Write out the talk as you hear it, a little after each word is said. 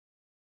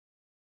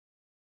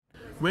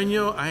When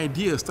your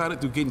idea started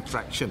to gain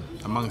traction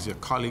amongst your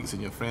colleagues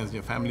and your friends and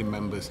your family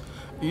members,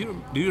 do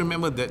you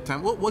remember that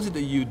time? What was it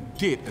that you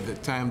did at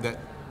that time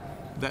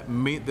that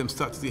made them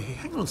start to say, hey,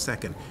 hang on a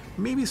second,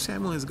 maybe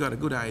Samuel has got a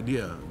good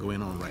idea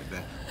going on right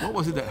there? What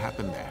was it that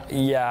happened there?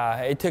 Yeah,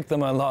 it took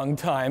them a long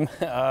time.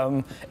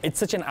 It's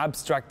such an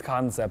abstract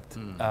concept,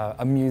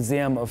 a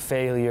museum of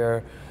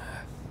failure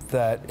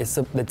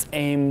that's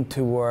aimed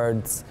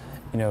towards,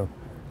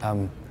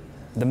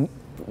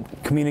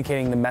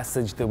 communicating the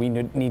message that we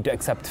need to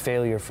accept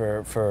failure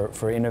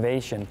for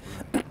innovation.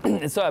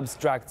 It's so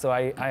abstract, so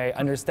I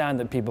understand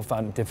that people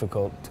found it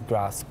difficult to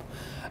grasp.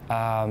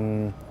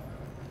 And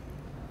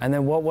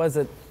then what was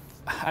it?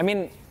 I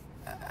mean,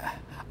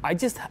 I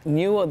just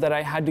knew that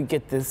I had to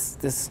get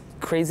this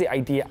crazy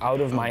idea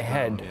out of my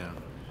head.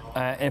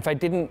 Yeah. And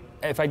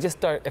if I just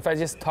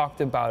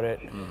talked about it,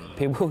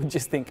 people would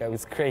just think I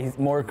was crazy,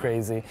 more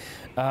crazy.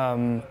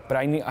 But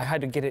I knew I had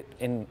to get it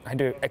in. I had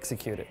to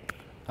execute it.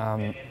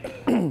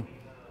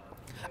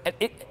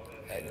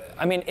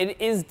 It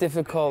is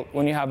difficult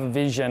when you have a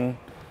vision.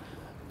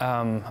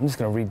 I'm just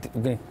going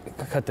to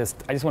cut this.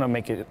 I just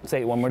want to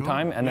say it one more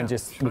time, and then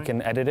we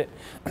can edit it.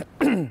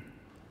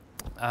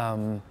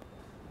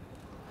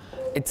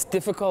 It's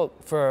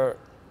difficult to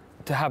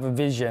have a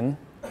vision.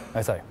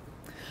 It's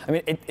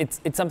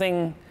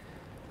something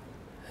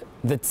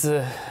that's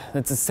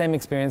the same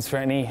experience for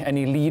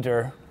any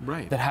leader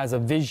that has a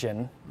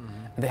vision.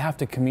 They have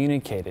to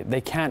communicate it.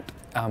 They can't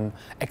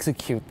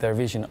execute their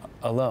vision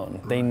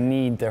alone. They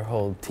need their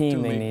whole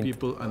team. To make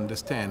people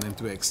understand and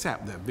to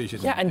accept that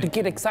vision. Yeah, and to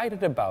get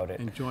excited about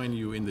it. And join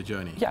you in the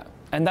journey. Yeah,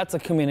 and that's a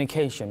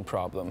communication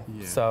problem.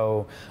 Yeah.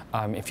 So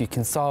if you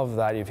can solve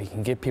that, if you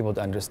can get people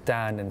to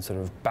understand and sort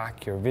of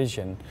back your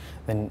vision,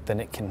 then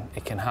it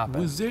can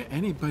happen. Was there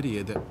anybody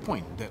at that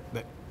point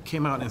that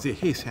came out and said,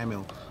 hey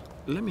Samuel,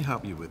 let me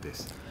help you with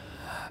this?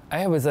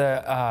 I was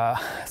a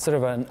sort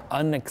of an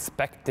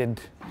unexpected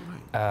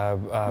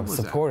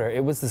supporter.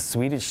 It was the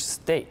Swedish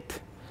state.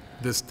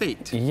 The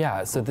state?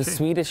 Yeah, so the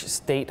Swedish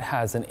state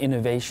has an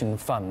innovation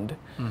fund,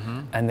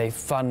 and they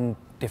fund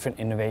different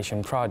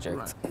innovation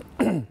projects.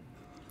 Right.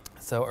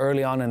 So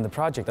early on in the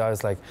project, I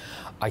was like,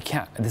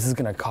 this is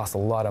going to cost a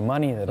lot of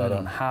money that I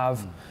don't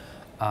have.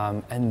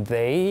 And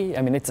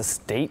it's a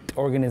state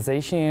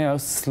organization,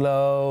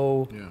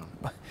 slow. Yeah.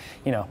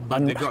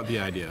 But they got the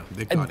idea.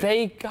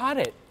 They got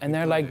it. And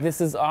they're like,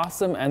 this is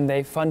awesome. And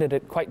they funded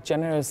it quite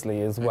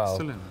generously as well.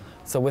 Excellent.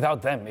 So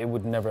without them, it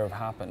would never have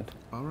happened.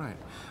 All right.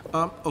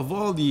 Of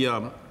all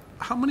the,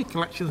 how many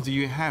collections do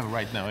you have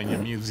right now in your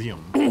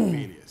museum?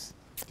 Various.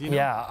 Do you know?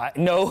 Yeah,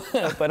 no,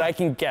 but I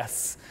can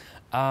guess.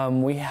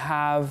 We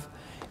have,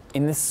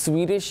 in the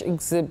Swedish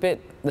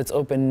exhibit that's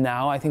open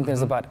now, I think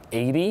there's about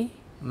 80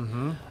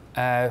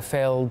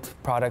 failed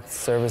products,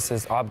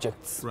 services,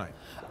 objects. Right.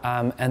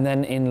 And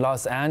then in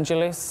Los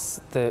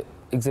Angeles, the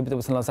exhibit that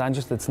was in Los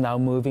Angeles that's now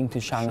moving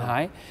to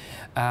Shanghai,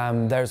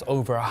 there's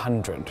over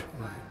 100.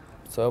 Right.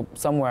 So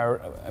somewhere,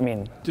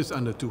 just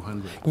under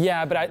 200.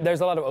 Yeah, but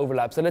there's a lot of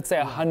overlap. So let's say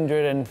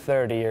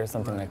 130 or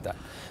something like that.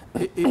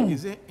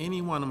 Is there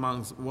anyone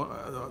amongst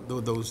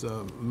those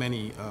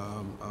many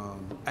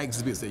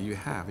exhibits that you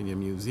have in your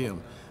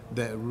museum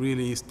that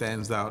really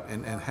stands out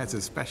and has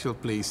a special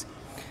place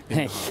in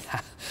the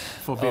heart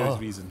for various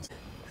reasons?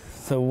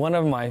 So one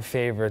of my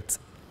favorites,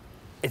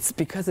 it's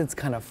because it's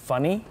kind of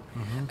funny,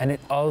 and it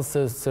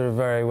also sort of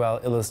very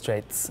well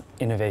illustrates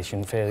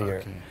innovation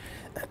failure.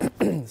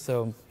 Okay.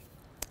 So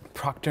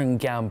Procter &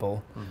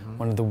 Gamble,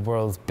 one of the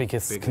world's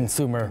biggest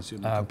consumer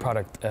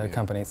product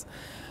companies.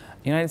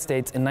 United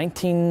States, in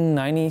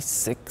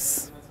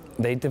 1996,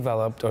 they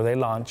developed, or they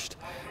launched,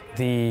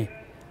 the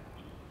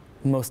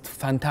most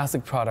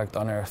fantastic product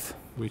on earth.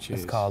 Which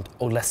is? It's called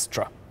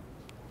Olestra.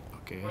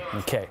 Okay.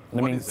 Okay.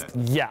 What is that?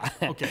 Yeah.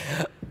 Okay.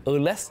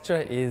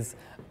 Olestra is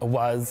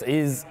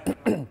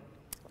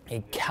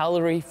a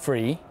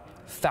calorie-free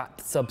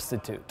fat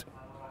substitute.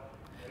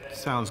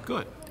 Sounds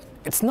good.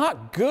 It's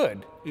not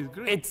good. It's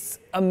great. It's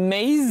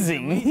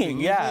amazing. It's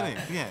amazing, yeah. isn't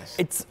it? Yes.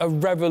 It's a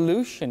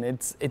revolution.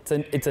 It's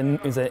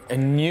a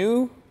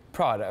new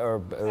product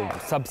or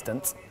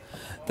substance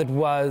that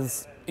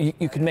was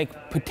you could make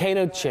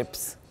potato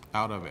chips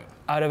out of it.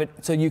 Out of it,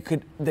 so you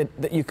could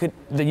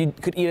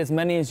eat as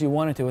many as you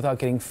wanted to without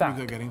getting fat.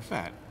 Without getting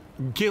fat.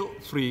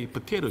 Guilt-free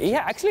potato chips. Yeah,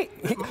 actually.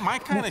 My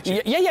kind of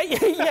chips.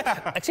 Yeah.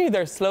 Actually,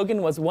 their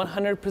slogan was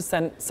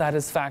 100%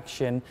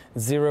 satisfaction,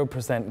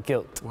 0%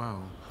 guilt.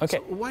 Wow. Okay.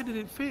 So why did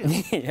it fail?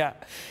 Yeah.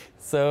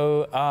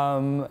 So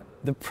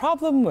the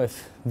problem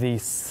with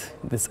this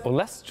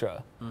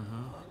Olestra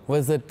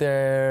was that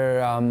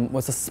there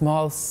was a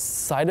small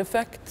side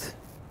effect.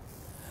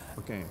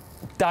 Okay.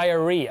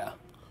 Diarrhea.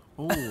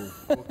 Oh,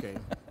 okay.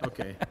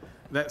 Okay.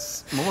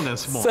 That's more than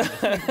small.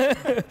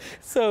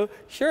 So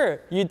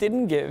sure, you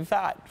didn't get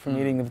fat from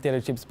eating the potato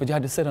chips, but you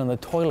had to sit on the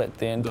toilet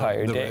the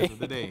entire day. The rest of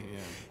the day, yeah.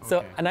 So,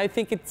 Okay. and I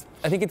think it's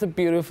a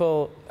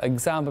beautiful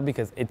example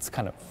because it's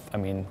kind of,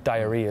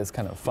 diarrhea is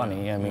kind of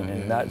funny.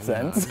 In that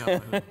sense.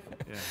 Yeah.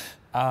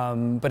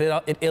 But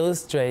it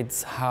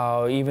illustrates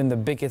how even the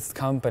biggest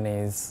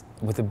companies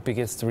with the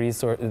biggest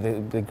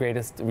the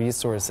greatest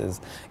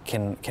resources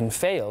can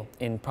fail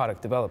in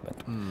product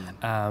development,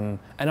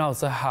 and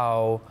also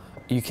how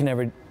you can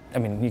never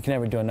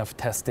do enough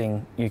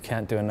testing. You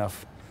can't do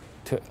enough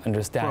to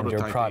understand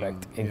your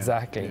product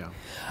exactly. Yeah.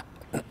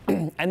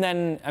 And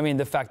then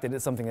the fact that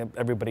it's something that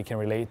everybody can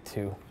relate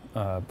to,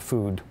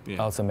 food,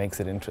 also makes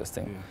it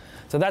interesting. Yeah.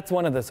 So that's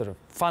one of the sort of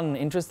fun,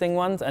 interesting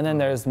ones. And then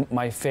there's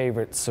my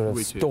favorite sort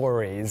of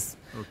stories,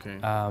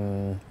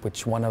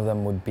 which one of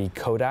them would be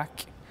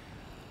Kodak.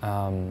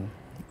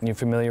 You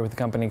familiar with the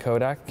company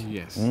Kodak?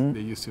 Yes,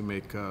 they used to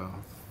make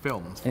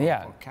films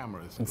for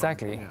cameras.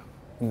 Exactly. Yeah.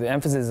 The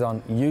emphasis is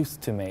on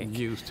used to make.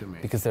 Used to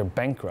make. Because they're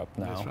bankrupt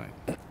now. That's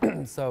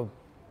right. So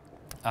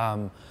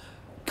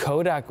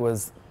Kodak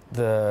was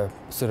it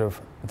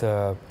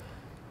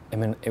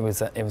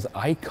was an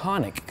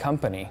iconic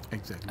company.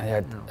 Exactly. And they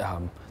had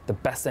the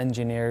best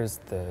engineers,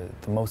 the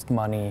most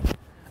money,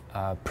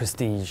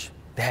 prestige.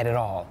 They had it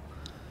all.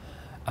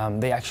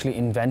 They actually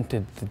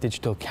invented the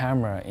digital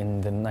camera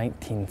in the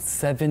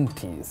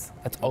 1970s.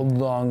 That's a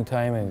long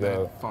time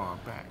ago. That far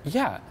back.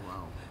 Yeah.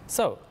 Wow.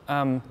 So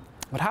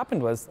what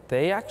happened was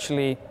they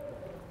actually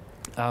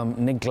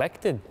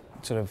neglected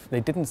they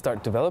didn't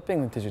start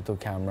developing the digital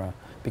camera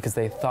because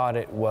they thought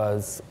it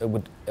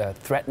would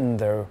threaten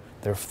their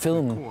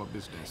film. The core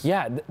business.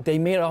 Yeah, they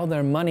made all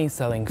their money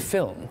selling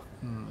film.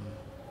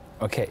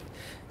 Okay,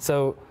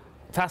 so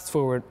fast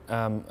forward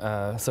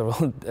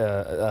several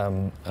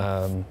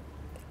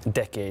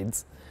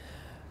decades,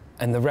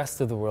 and the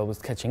rest of the world was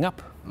catching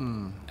up.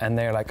 And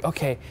they're like,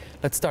 okay,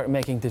 let's start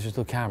making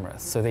digital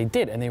cameras. So they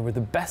did, and they were the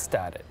best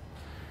at it.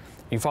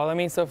 You follow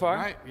me so far?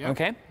 Right, yeah.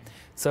 Okay,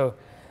 so,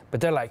 but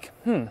they're like,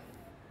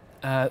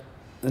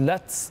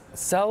 let's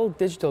sell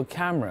digital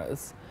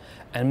cameras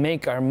and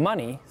make our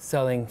money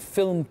selling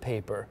film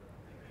paper.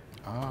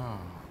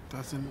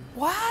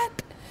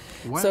 What?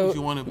 Why would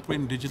you want to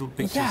print digital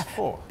pictures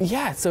for?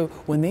 Yeah, so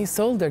when they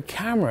sold their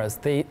cameras,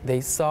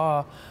 they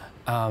saw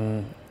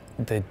the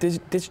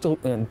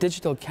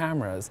digital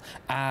cameras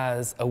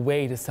as a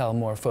way to sell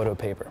more photo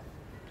paper.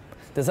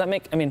 Does that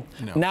make, no.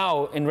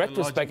 Now in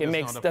retrospect it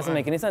doesn't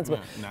make any sense. But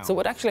no. So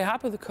what actually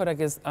happened with Kodak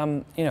is,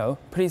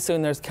 pretty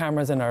soon there's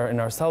cameras in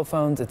our cell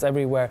phones. It's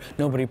everywhere.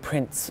 Nobody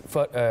prints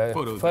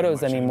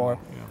photos anymore.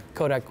 Yeah.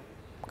 Kodak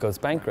goes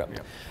bankrupt.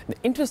 Yeah. The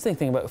interesting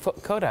thing about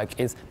Kodak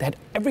is they had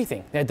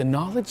everything. They had the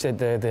knowledge,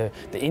 the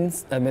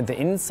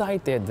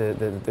insight, they had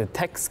the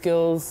tech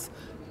skills.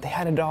 They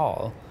had it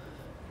all,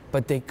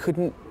 but they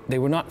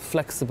were not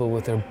flexible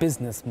with their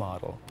business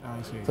model.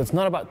 I see. So it's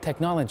not about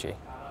technology.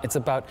 It's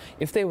about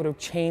if they would have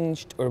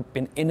changed or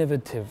been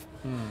innovative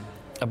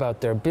about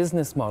their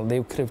business model,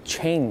 they could have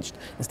changed.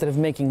 Instead of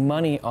making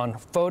money on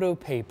photo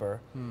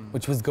paper,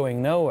 which was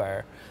going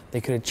nowhere,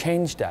 they could have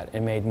changed that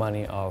and made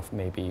money off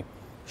maybe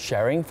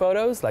sharing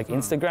photos like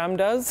Instagram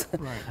does,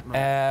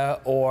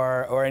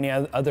 or any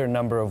other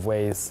number of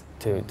ways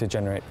to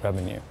generate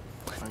revenue.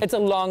 It's a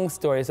long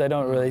story, so I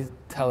don't really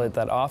tell it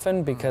that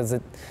often because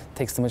it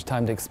takes so much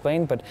time to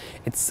explain, but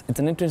it's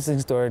an interesting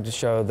story to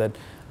show that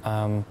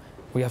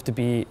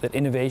that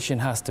innovation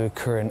has to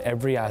occur in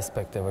every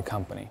aspect of a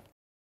company.